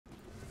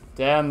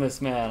Damn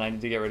this man, I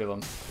need to get rid of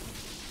him.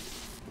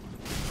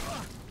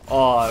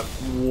 Oh,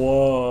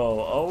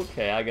 whoa.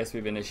 Okay, I guess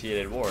we've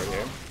initiated war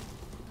here.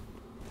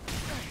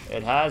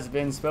 It has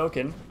been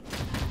spoken.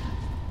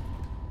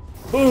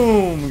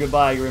 Boom!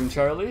 Goodbye, Grim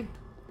Charlie.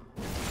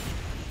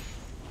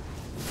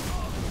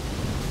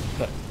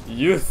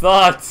 You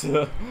thought,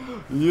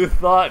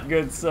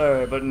 good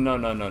sir, but no,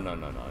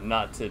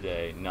 not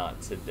today,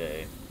 not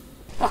today.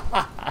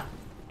 Now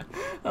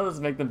let's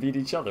make them beat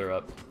each other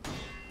up.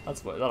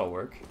 That's what, that'll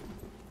work.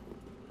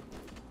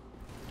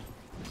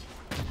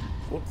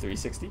 Whoop,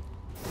 360.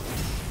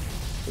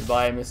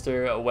 Goodbye,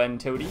 Mr.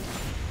 Wentody.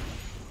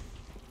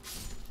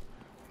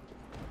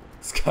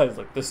 This guy's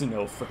like, there's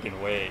no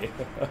freaking way.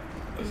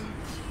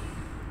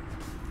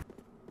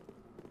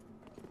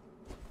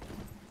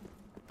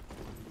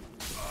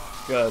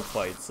 Good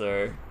fight,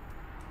 sir.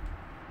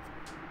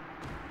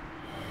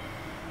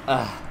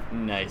 Ah,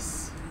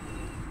 nice.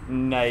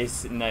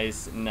 Nice.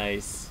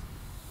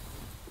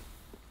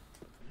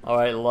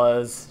 Alright,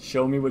 Luz.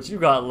 Show me what you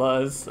got,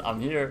 Luz. I'm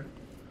here.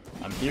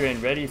 I'm here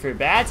and ready for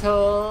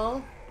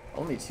battle.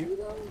 Only 2,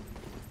 though?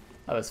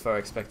 I was far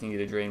expecting you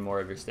to drain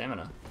more of your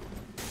stamina.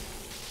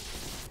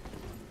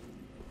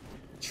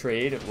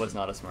 Trade was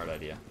not a smart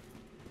idea.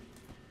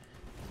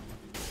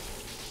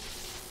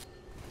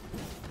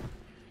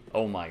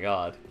 Oh my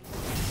god.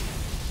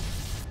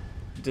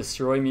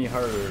 Destroy me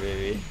harder,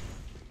 baby.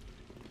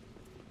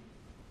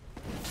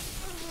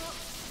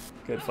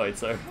 Good fight,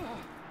 sir.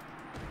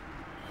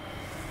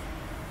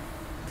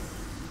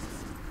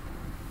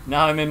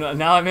 Now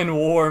I'm in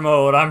war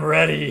mode. I'm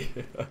ready.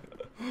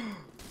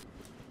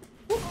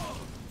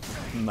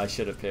 I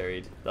should have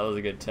parried. That was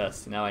a good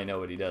test. Now I know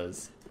what he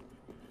does.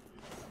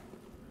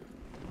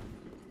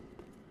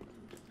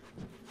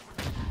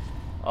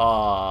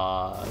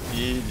 Ah,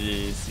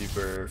 GG,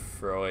 Super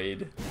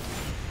Freud.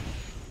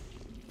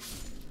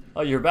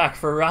 Oh, you're back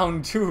for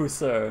round 2,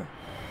 sir.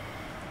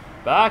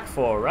 Back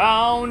for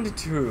round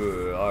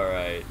 2.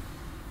 Alright.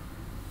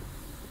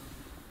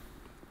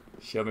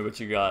 Show me what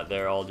you got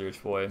there,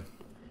 Aldrich boy.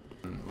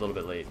 A little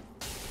bit late.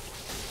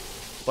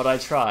 But I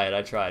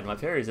tried. My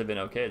parries have been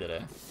okay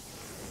today.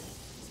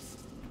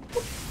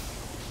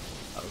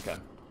 Okay.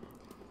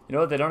 You know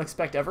what they don't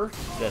expect ever?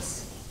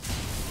 This.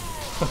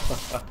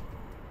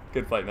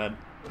 Good fight, man.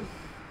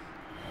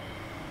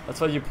 That's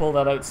why you pull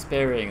that out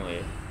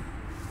sparingly.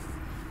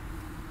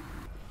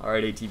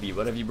 Alright, ATB,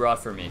 what have you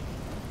brought for me?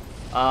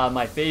 Ah,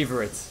 my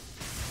favorite.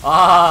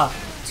 Ah,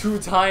 2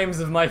 times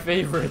of my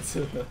favorite.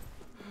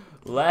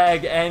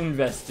 Lag and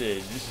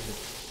Vestige.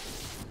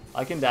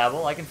 I can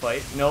dabble, I can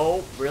fight.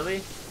 No,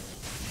 really?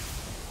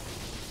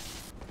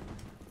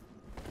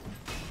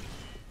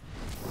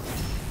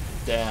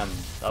 Damn,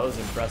 that was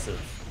impressive.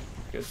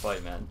 Good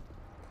fight, man.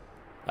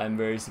 I'm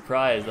very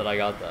surprised that I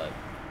got that.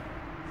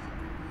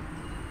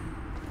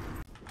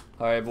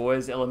 Alright,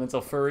 boys, Elemental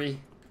Furry.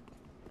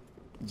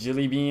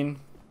 Jillybean.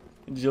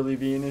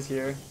 Jillybean is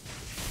here.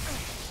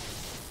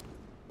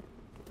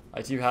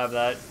 I do have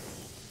that.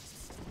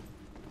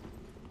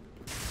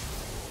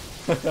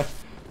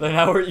 Then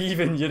now we're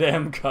even, you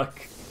damn cuck.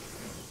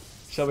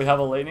 Shall we have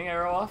a lightning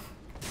arrow off?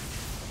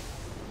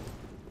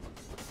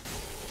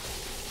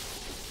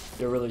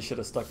 You really should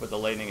have stuck with the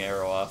lightning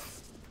arrow off.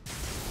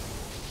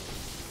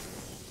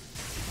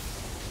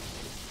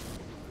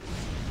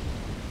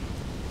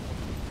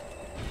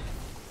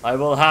 I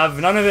will have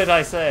none of it,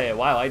 I say.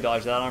 Wow, I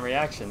dodged that on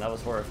reaction. That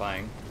was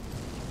horrifying.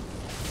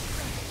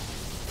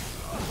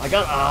 I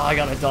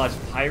gotta dodge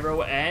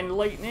pyro and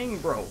lightning,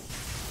 bro.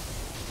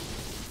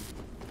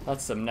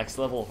 That's some next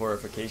level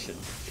horrification.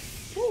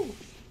 Woo.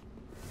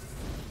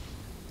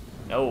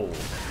 No.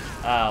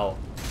 Ow.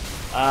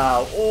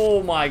 Ow.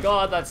 Oh my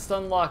god, that's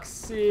Stunlock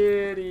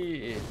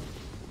City.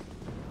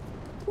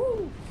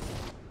 Woo.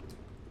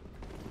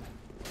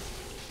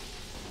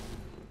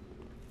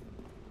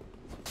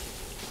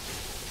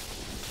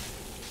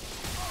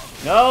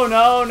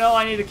 No,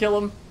 I need to kill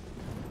him.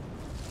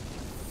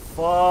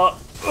 Fuck.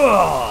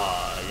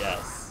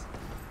 Yes.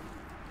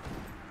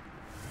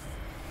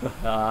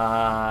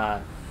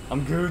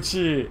 I'm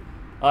Gucci.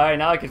 Alright,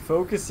 now I can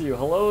focus you.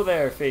 Hello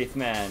there, Faith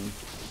Man.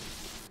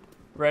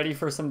 Ready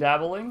for some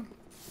dabbling?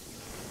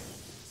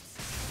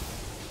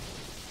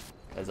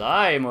 Because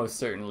I most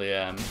certainly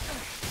am.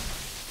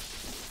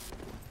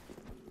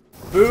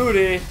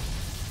 Booty.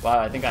 Wow,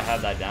 I think I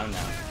have that down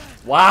now.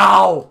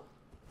 Wow!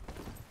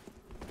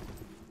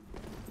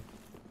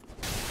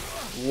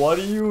 What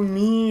do you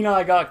mean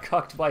I got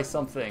cucked by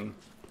something?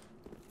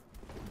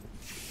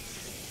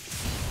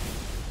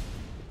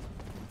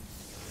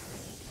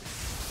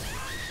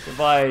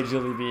 Goodbye,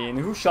 Jillybean.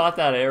 Who shot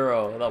that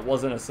arrow? That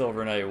wasn't a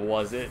Silver Knight,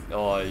 was it?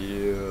 Oh,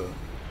 you.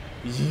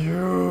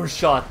 You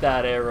shot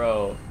that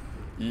arrow.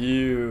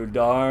 You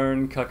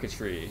darn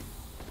cucketry.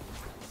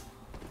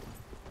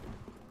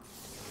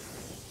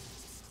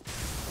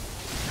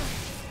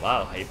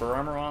 Wow, hyper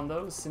armor on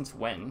those? Since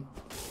when?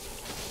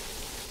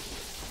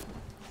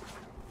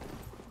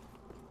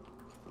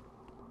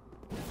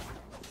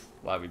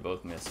 Wow, we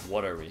both missed.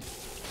 What are we?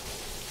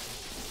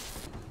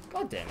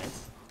 God damn it.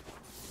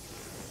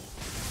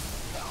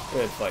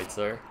 Good fight,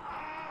 sir.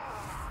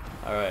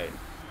 Alright.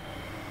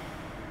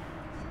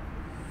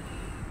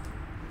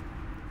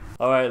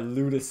 Alright,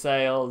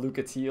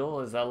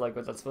 Lucatiel. Is that like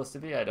what that's supposed to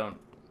be? I don't...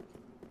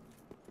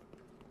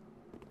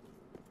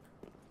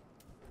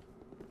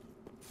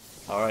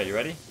 Alright, you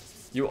ready?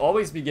 You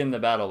always begin the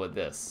battle with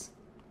this,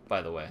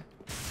 by the way.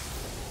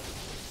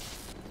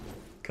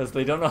 Because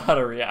they don't know how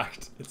to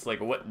react. It's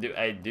like, what do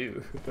I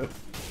do?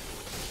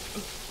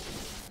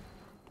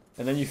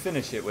 And then you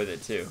finish it with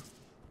it, too.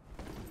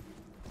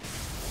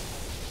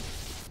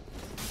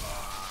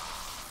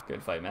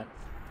 Good fight, man.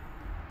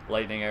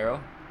 Lightning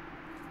arrow.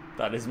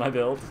 That is my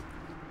build.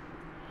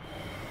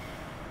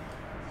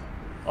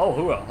 Oh,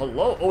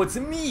 hello. Oh, it's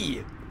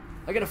me!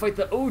 I gotta fight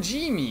the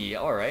OG me.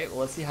 Alright, well,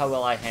 let's see how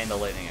well I handle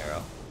lightning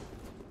arrow.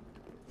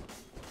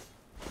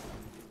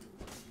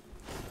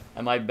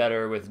 Am I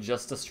better with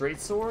just a straight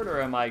sword,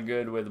 or am I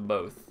good with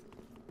both?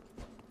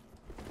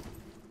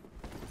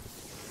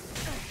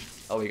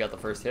 Oh, we got the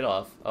first hit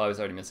off. Oh, I was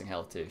already missing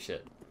health too.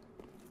 Shit.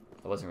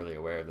 I wasn't really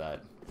aware of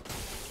that.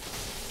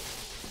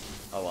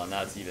 Oh, well,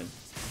 now it's even.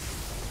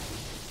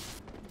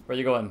 Where are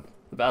you going?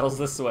 The battle's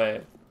this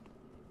way.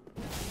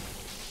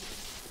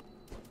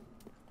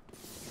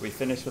 We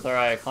finished with our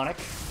iconic.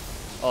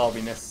 Oh,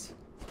 we missed.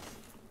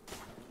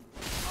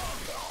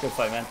 Good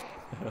fight, man.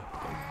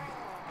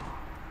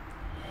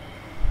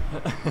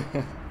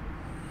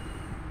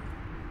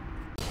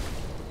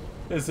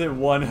 Is it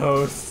one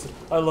host?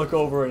 I look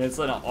over and it's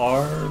an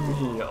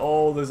army.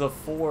 Oh, there's a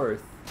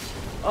fourth.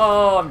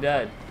 Oh, I'm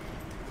dead.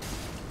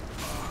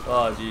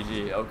 Oh,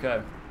 GG.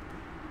 Okay.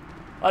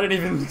 I didn't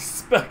even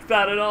expect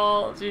that at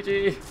all.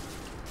 GG.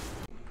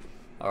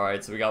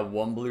 Alright, so we got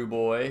one blue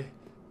boy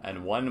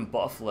and one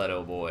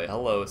buffalo boy.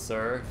 Hello,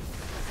 sir.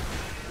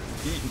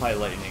 Eat my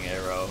lightning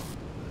arrow.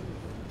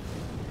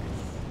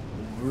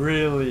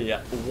 Really?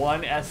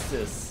 One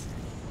Estus.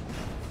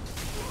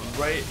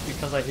 Right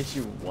because I hit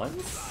you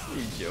once? Are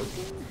you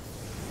joking?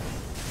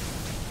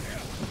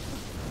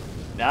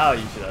 Now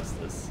you should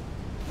Estus.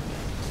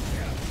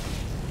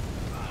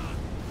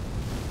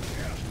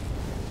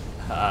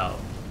 How?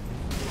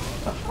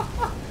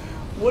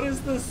 What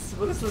is this?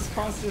 What is this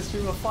constant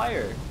stream of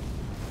fire?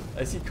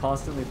 Is he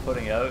constantly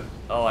putting out?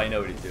 Oh, I know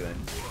what he's doing.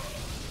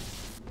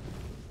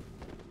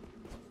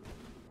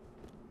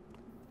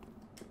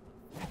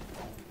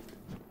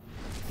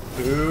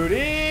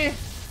 Booty!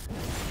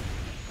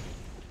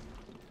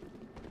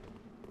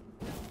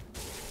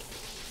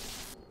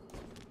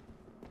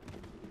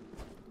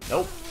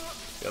 Nope.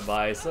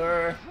 Goodbye,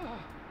 sir.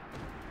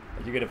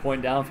 Did you get a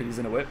point down for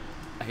using a whip?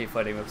 I hate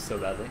fighting whips so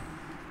badly.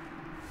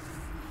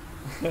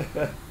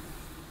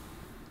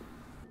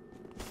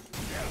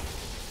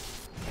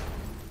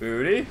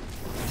 Booty.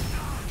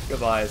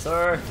 Goodbye,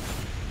 sir.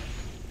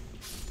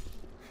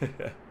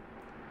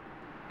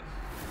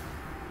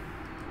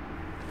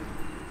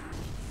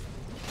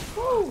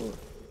 Woo.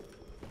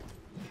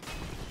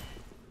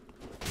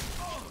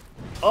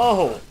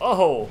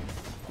 Oh,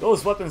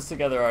 those weapons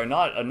together are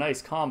not a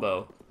nice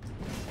combo.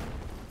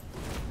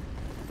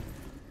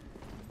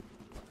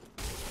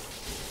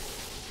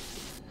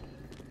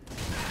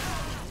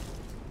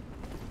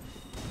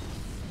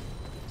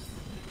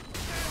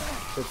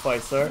 Good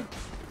fight, sir.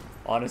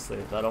 Honestly,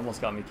 that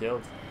almost got me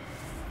killed.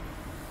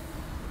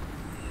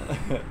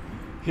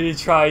 He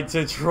tried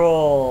to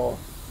troll,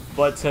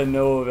 but to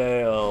no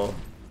avail.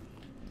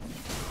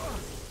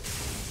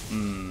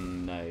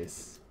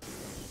 Nice.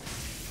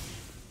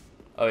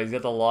 Oh, he's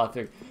got the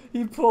Lothric.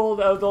 He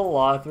pulled out the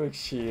Lothric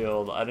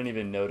shield. I didn't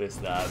even notice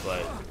that,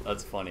 but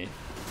that's funny.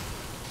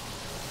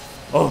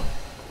 Oh!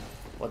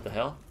 What the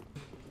hell?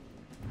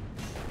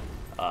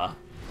 Ah.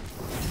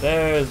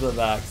 There's the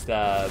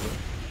backstab.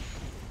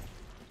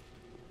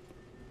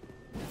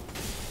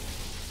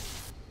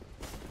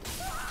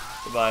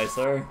 Goodbye,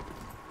 sir.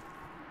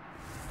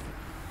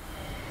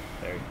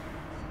 There.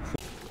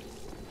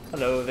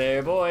 Hello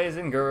there, boys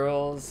and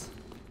girls.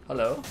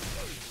 Hello.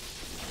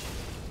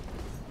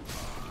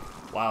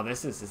 Wow,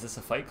 is this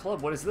a fight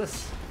club? What is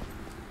this?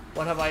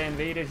 What have I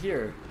invaded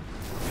here?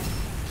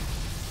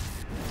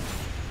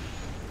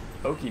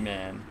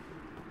 Pokemon.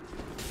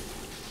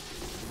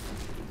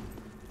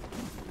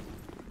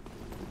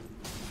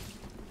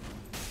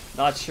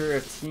 Not sure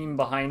if team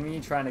behind me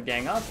trying to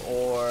gang up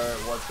or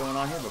what's going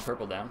on here, but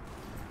purple down.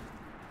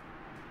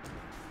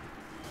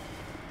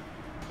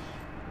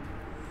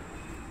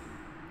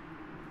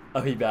 Oh,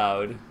 he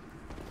bowed.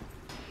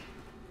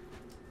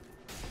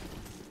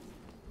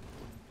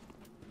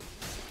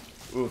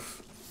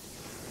 Oof.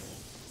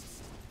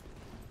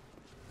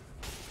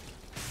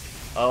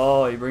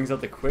 Oh, he brings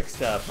out the quick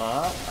step,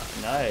 huh?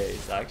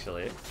 Nice,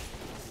 actually.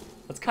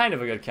 That's kind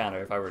of a good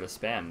counter if I were to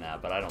spam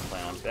that, but I don't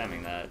plan on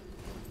spamming that.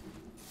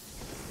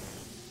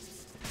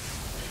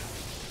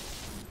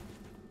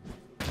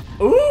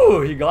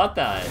 Ooh, he got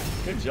that.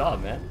 Good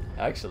job, man.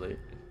 Actually.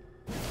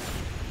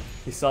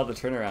 He saw the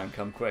turnaround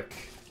come quick.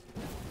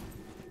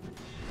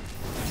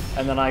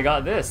 And then I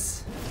got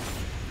this.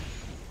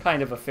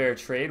 Kind of a fair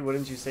trade,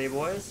 wouldn't you say,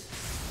 boys?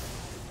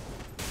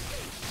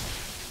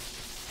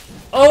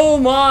 Oh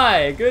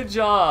my! Good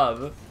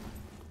job!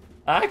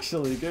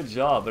 Actually, good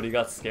job, but he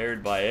got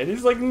scared by it.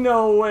 He's like,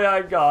 no way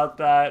I got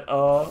that.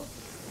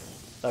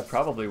 That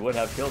probably would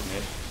have killed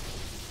me.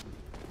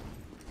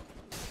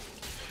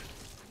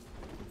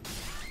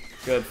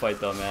 Good fight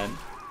though, man.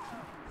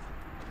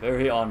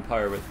 Very on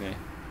par with me.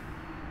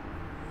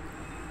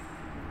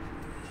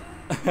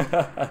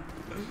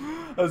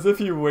 As if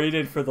you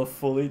waited for the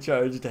fully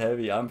charged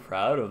heavy. I'm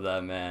proud of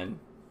that, man.